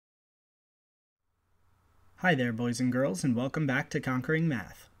Hi there, boys and girls, and welcome back to Conquering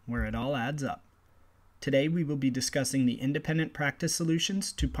Math, where it all adds up. Today we will be discussing the independent practice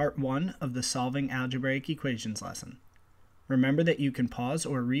solutions to Part 1 of the Solving Algebraic Equations lesson. Remember that you can pause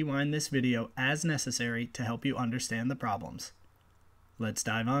or rewind this video as necessary to help you understand the problems. Let's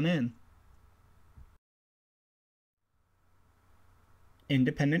dive on in.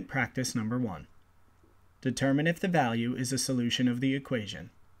 Independent practice number 1. Determine if the value is a solution of the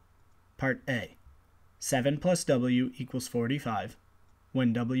equation. Part A. 7 plus w equals 45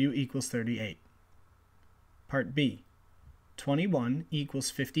 when w equals 38. Part B. 21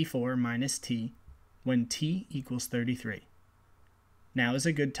 equals 54 minus t when t equals 33. Now is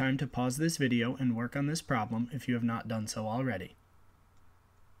a good time to pause this video and work on this problem if you have not done so already.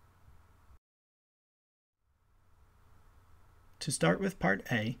 To start with Part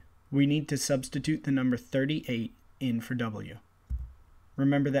A, we need to substitute the number 38 in for w.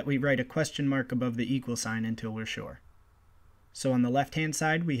 Remember that we write a question mark above the equal sign until we're sure. So on the left-hand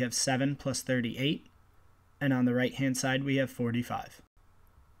side we have 7 plus 38, and on the right-hand side we have 45.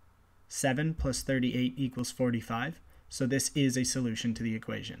 7 plus 38 equals 45, so this is a solution to the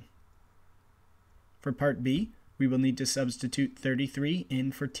equation. For Part B, we will need to substitute 33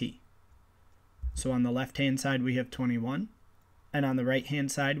 in for t. So on the left-hand side we have 21, and on the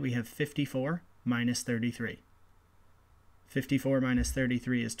right-hand side we have 54 minus 33. 54 minus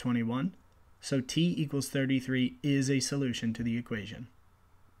 33 is 21, so t equals 33 is a solution to the equation.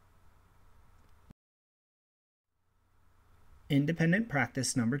 Independent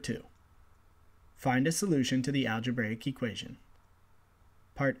practice number 2. Find a solution to the algebraic equation.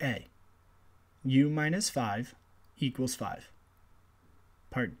 Part A. U minus 5 equals 5.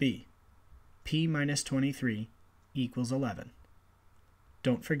 Part B. P minus 23 equals 11.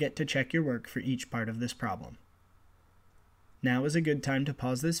 Don't forget to check your work for each part of this problem. Now is a good time to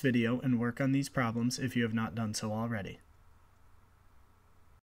pause this video and work on these problems if you have not done so already.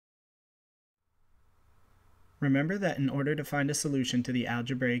 Remember that in order to find a solution to the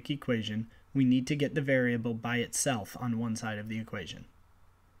algebraic equation, we need to get the variable by itself on one side of the equation.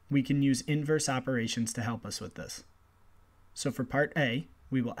 We can use inverse operations to help us with this. So for Part A,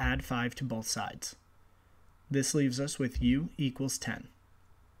 we will add 5 to both sides. This leaves us with u equals 10.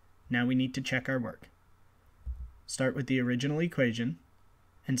 Now we need to check our work. Start with the original equation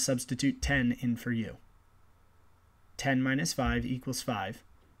and substitute 10 in for u. 10 minus 5 equals 5,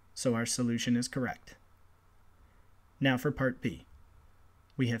 so our solution is correct. Now for Part B.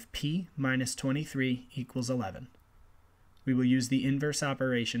 We have p minus 23 equals 11. We will use the inverse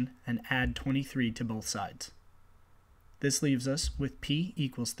operation and add 23 to both sides. This leaves us with p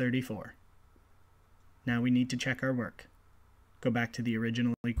equals 34. Now we need to check our work. Go back to the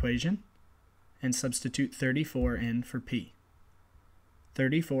original equation and substitute 34 in for p.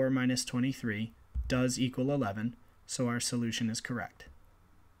 34 minus 23 does equal 11, so our solution is correct.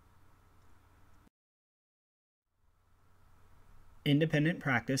 Independent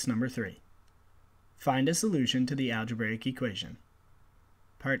practice number 3. Find a solution to the algebraic equation.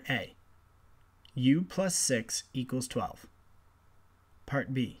 Part A. U plus 6 equals 12.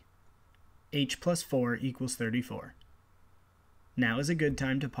 Part B. H plus 4 equals 34. Now is a good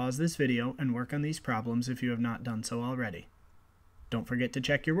time to pause this video and work on these problems if you have not done so already. Don't forget to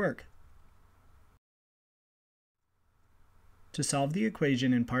check your work. To solve the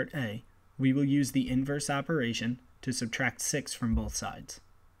equation in Part A, we will use the inverse operation to subtract 6 from both sides.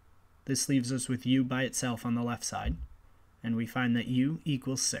 This leaves us with u by itself on the left side, and we find that u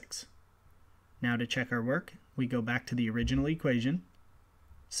equals 6. Now to check our work, we go back to the original equation,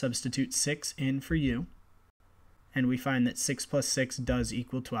 substitute 6 in for u, and we find that 6 plus 6 does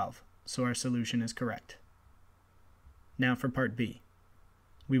equal 12, so our solution is correct. Now for Part B.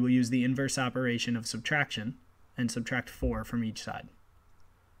 We will use the inverse operation of subtraction and subtract 4 from each side.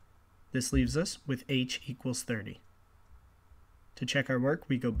 This leaves us with h equals 30. To check our work,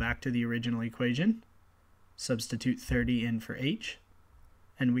 we go back to the original equation, substitute 30 in for h,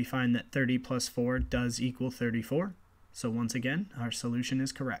 and we find that 30 plus 4 does equal 34, so once again, our solution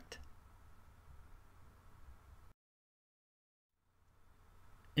is correct.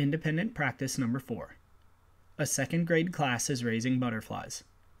 Independent practice number 4. A second grade class is raising butterflies.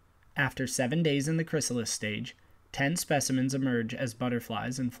 After 7 days in the chrysalis stage, 10 specimens emerge as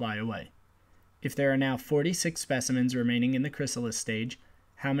butterflies and fly away. If there are now 46 specimens remaining in the chrysalis stage,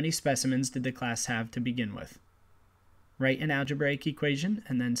 how many specimens did the class have to begin with? Write an algebraic equation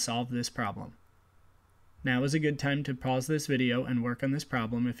and then solve this problem. Now is a good time to pause this video and work on this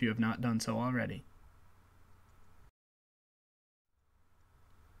problem if you have not done so already.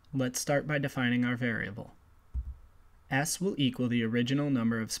 Let's start by defining our variable. S will equal the original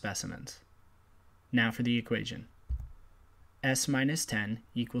number of specimens. Now for the equation. S minus 10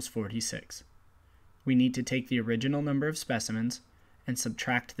 equals 46. We need to take the original number of specimens and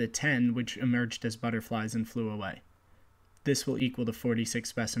subtract the 10 which emerged as butterflies and flew away. This will equal the 46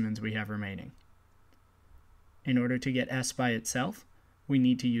 specimens we have remaining. In order to get S by itself, we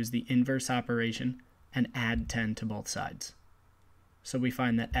need to use the inverse operation and add 10 to both sides. So we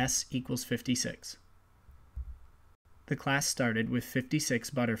find that S equals 56. The class started with 56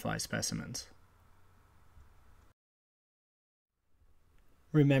 butterfly specimens.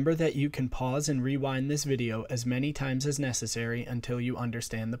 Remember that you can pause and rewind this video as many times as necessary until you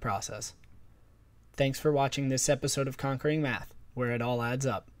understand the process. Thanks for watching this episode of Conquering Math, where it all adds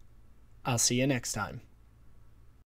up. I'll see you next time.